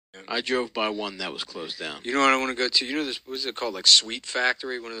I drove by one that was closed down. You know what I want to go to? You know this? What is it called? Like Sweet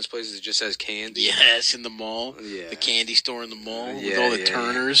Factory, one of those places that just has candy. Yes, in the mall. Yeah. The candy store in the mall with all the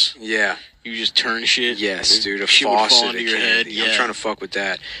turners. Yeah. You just turn shit. Yes, dude. A shit would fall faucet into of your head. candy. Yeah. I'm trying to fuck with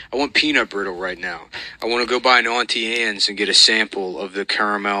that. I want peanut brittle right now. I want to go buy an Auntie Anne's and get a sample of the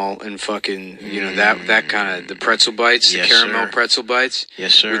caramel and fucking, that kind of, the pretzel bites, Yes, the caramel sir. pretzel bites.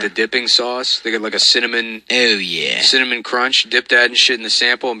 Yes, sir. With the dipping sauce. They got like a cinnamon. Oh, yeah. Cinnamon crunch. Dip that and shit in the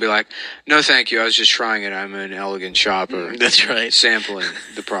sample and be like, no, thank you. I was just trying it. I'm an elegant shopper. That's right. Sampling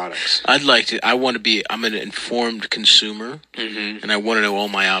the products. I'm an informed consumer, and I want to know all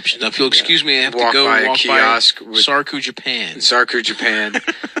my options. Now, if you'll excuse me, I have to go by a walk kiosk by with Sarku, Japan. Sarku, Japan.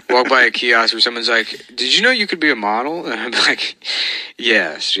 Walk by a kiosk where someone's like, did you know you could be a model? And I'm like,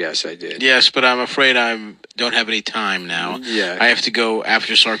 yes, I did. Yes, but I'm afraid I don't have any time now. Yeah. I have to go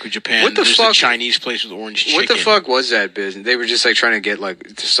after Sarku, Japan. What the There's fuck? a Chinese place with orange chicken. What the fuck was that business? They were just like trying to get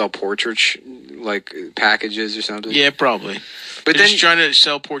to sell portraits, like packages or something. Yeah, probably. But They're then just trying to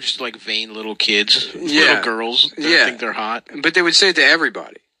sell portraits to like vain little kids, little girls that think they're hot. But they would say it to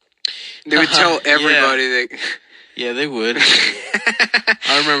everybody. They would tell everybody that. Yeah, they would.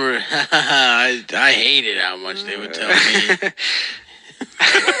 I remember. I hated how much they would tell me.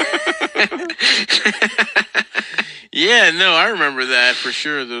 Yeah, no, I remember that for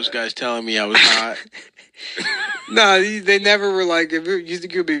sure. Those guys telling me I was hot. No, they never were like, if you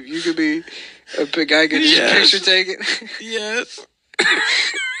could be a guy get your picture taken. Yes.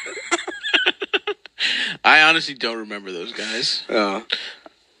 I honestly don't remember those guys. Oh.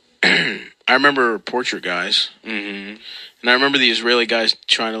 I remember portrait guys. Mm-hmm. And I remember the Israeli guys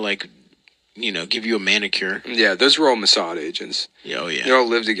trying to give you a manicure. Yeah, those were all Mossad agents. Yeah, oh yeah. They all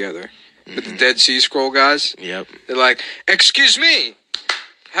lived together. But the Dead Sea Scroll guys, yep. They're like, excuse me,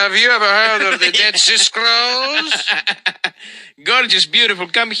 have you ever heard of the Dead Sea Scrolls? Gorgeous, beautiful,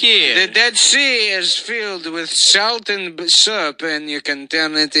 come here. The Dead Sea is filled with salt and soap, and you can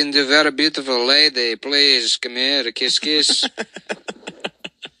turn it into a very beautiful lady. Please, come here, kiss, kiss.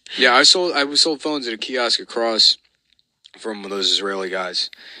 Yeah, I sold phones at a kiosk across from those Israeli guys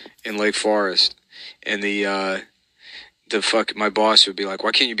in Lake Forest, and my boss would be like,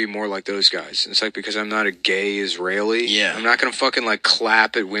 why can't you be more like those guys? And it's like, because I'm not a gay Israeli. Yeah. I'm not going to fucking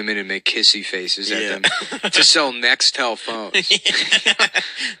clap at women and make kissy faces at them to sell Nextel phones.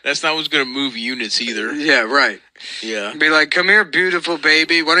 That's not what's going to move units either. Yeah, right. Yeah. Be like, come here, beautiful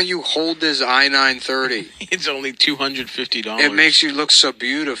baby. Why don't you hold this I-930? It's only $250. It makes you look so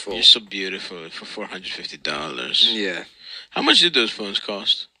beautiful. You're so beautiful for $450. Yeah. How much did those phones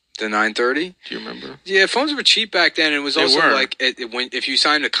cost? The 930? Do you remember? Yeah, phones were cheap back then. And it was also if you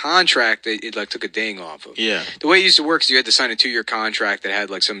signed a contract, it took a ding off of. Yeah. The way it used to work is you had to sign a 2-year contract that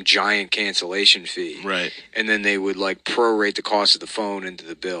had some giant cancellation fee. Right. And then they would prorate the cost of the phone into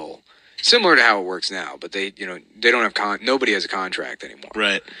the bill. Similar to how it works now, but they don't have nobody has a contract anymore.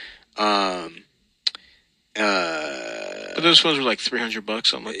 Right. But those phones were like $300,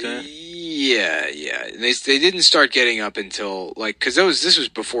 something like that. Yeah. And they didn't start getting up until because this was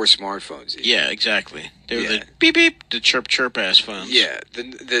before smartphones. Even. Yeah, exactly. They were the beep beep, the chirp ass phones. Yeah, the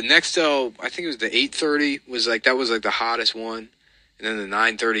Nextel, I think it was the 830 was the hottest one, and then the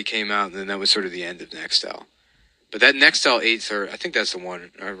 930 came out, and then that was sort of the end of Nextel. But that Nextel 830, I think that's the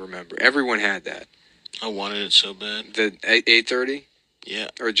one I remember. Everyone had that. I wanted it so bad. The 830? Yeah.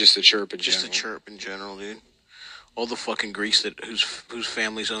 Or just the chirp in general? Just the chirp in general, dude. All the fucking Greeks whose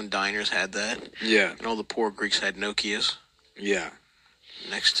families owned diners had that. Yeah. And all the poor Greeks had Nokias. Yeah.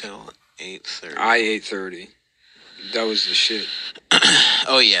 Nextel 830. I-830. That was the shit.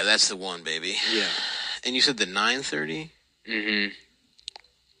 Oh, yeah, that's the one, baby. Yeah. And you said the 930? Mm-hmm.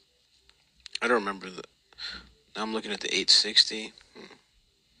 I don't remember Now I'm looking at the 860.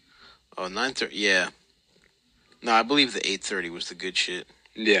 Oh, 930. Yeah. No, I believe the 830 was the good shit.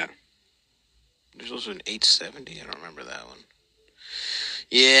 Yeah. There's also an 870. I don't remember that one.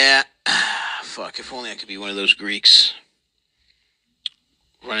 Yeah. Fuck, if only I could be one of those Greeks.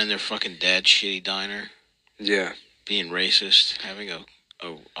 Running their fucking dad's shitty diner. Yeah. Being racist. Having a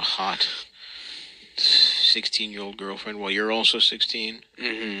hot 16-year-old girlfriend while you're also 16.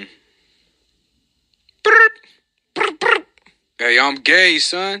 Mm-hmm. Hey, I'm gay,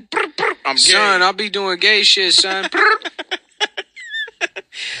 son. I'm gay. Son, I'll be doing gay shit, son.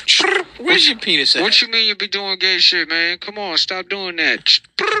 Where's your penis at? What you mean you be doing gay shit, man? Come on, stop doing that.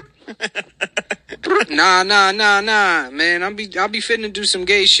 Nah, man. I'll be fitting to do some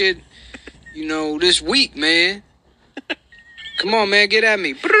gay shit, this week, man. Come on, man, get at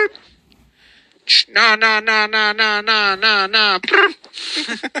me. Nah.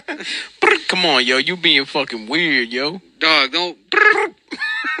 Come on, yo, you being fucking weird, yo. Dog, don't.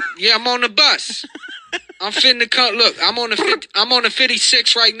 Yeah, I'm on the bus. I'm finna come. Look, I'm on the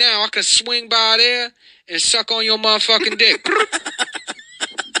 56 right now. I can swing by there and suck on your motherfucking dick.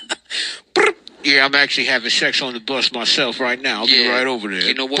 Yeah, I'm actually having sex on the bus myself right now. I'll be right over there.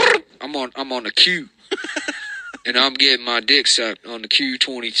 You know what? I'm on the Q. And I'm getting my dick sucked on the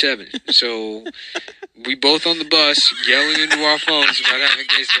Q27. So we both on the bus yelling into our phones about having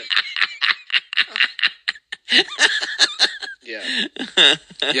gay sex. Yeah.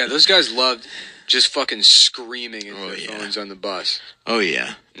 Yeah, those guys loved just fucking screaming into their phones on the bus. Oh,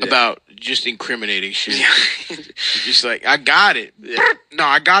 yeah. About just incriminating shit. Yeah. Just like, I got it. Yeah. No,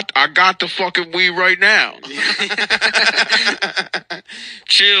 I got the fucking weed right now.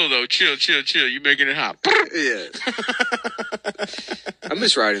 Chill, though. Chill. You making it hot. Yeah. I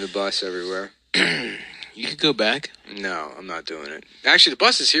miss riding the bus everywhere. You could go back. No, I'm not doing it. Actually, the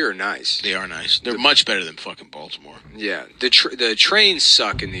buses here are nice. They are nice. They're much better than fucking Baltimore. Yeah. The trains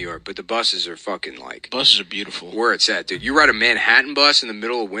suck in New York, but the buses are fucking like... Buses are beautiful. Where it's at, dude. You ride a Manhattan bus in the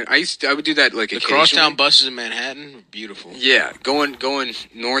middle of winter. I would do that like occasionally. The crosstown buses in Manhattan, beautiful. Yeah. Going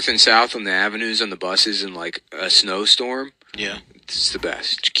north and south on the avenues on the buses in like a snowstorm. Yeah. It's the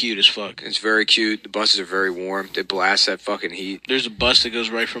best. It's cute as fuck. It's very cute. The buses are very warm. They blast that fucking heat. There's a bus that goes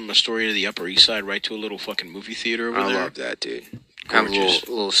right from Astoria to the Upper East Side, right to a little fucking movie theater over there. I love that, dude. Have a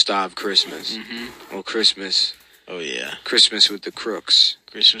little stop Christmas. Mm-hmm. Little Christmas. Oh, yeah. Christmas with the crooks.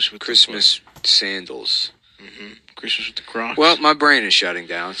 Christmas sandals. Mm-hmm. Christmas with the Crocs. Well, my brain is shutting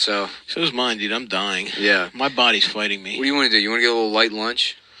down, so... So is mine, dude. I'm dying. Yeah. My body's fighting me. What do you want to do? You want to get a little light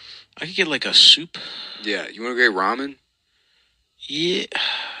lunch? I could get like a soup. Yeah. You want to get ramen? Yeah.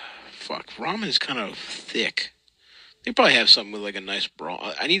 Fuck. Ramen is kind of thick. They probably have something with like a nice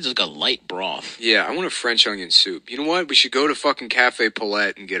broth. I need like a light broth. Yeah, I want a French onion soup. You know what? We should go to fucking Cafe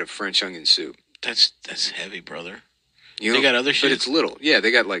Paulette and get a French onion soup. That's heavy, brother. You they know, got other shit? But it's little. Yeah,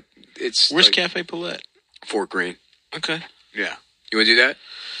 they got like... Where's like Cafe Paulette? Fort Greene. Okay. Yeah. You want to do that?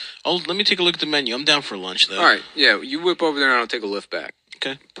 Oh, let me take a look at the menu. I'm down for lunch, though. All right. Yeah, you whip over there and I'll take a lift back.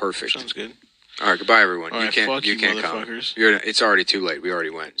 Okay. Perfect. Sounds good. All right, goodbye, everyone. All right, fuck you can't come. motherfuckers. It's already too late. We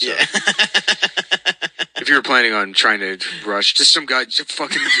already went. So. Yeah. If you were planning on trying to rush, just some guy just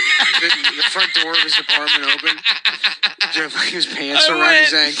fucking the front door of his apartment open. Just like his pants around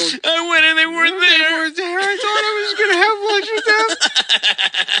his ankles. I went and they weren't there. I thought I was going to have lunch with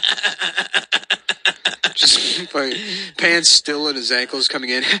them. Just like pants still at his ankles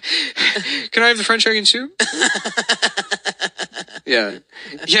coming in. Can I have the French onion soup? Yeah.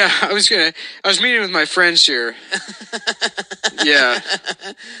 Yeah, I was meeting with my friends here. Yeah.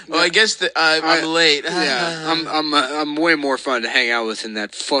 Well, I guess I'm late. Yeah. I'm way more fun to hang out with than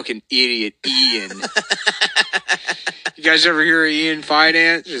that fucking idiot Ian. You guys ever hear of Ian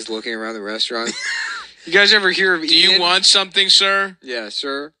Finance? Just looking around the restaurant. You guys ever hear of Ian? Do you want something, sir? Yeah,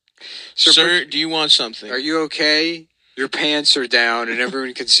 sir. Sir, do you want something? Are you okay? Your pants are down and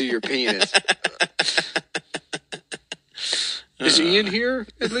everyone can see your penis. Is Ian here,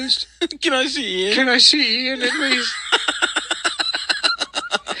 at least? Can I see Ian? Can I see Ian, at least?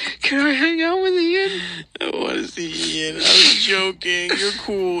 Can I hang out with Ian? I want to see Ian. I was joking. You're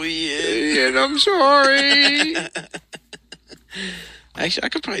cool, Ian. Ian, I'm sorry. Actually, I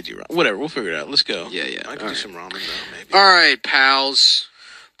could probably do ramen. Whatever, we'll figure it out. Let's go. Yeah. I can do some ramen, though, maybe. All right, pals.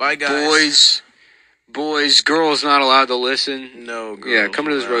 Bye, guys. Boys, girls not allowed to listen. No, girls. Yeah, come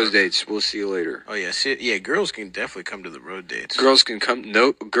to those road dates. We'll see you later. Oh, yeah. Yeah, girls can definitely come to the road dates. Girls can come.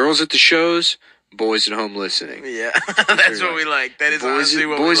 No, girls at the shows, boys at home listening. Yeah, that's what we like. That is honestly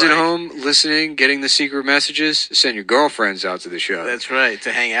what we like. Boys at home listening, getting the secret messages. Send your girlfriends out to the show. That's right,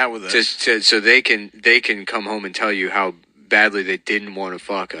 to hang out with us. So they can come home and tell you how badly they didn't want to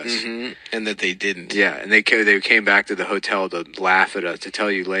fuck us. Mm-hmm. And that they didn't. Yeah, and they came back to the hotel to laugh at us, to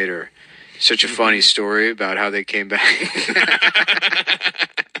tell you later. Such a funny story about how they came back.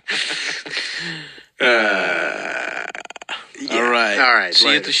 All right. All right. See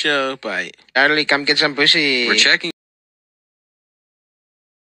you at the show. Bye. Adley, come get some pussy. We're checking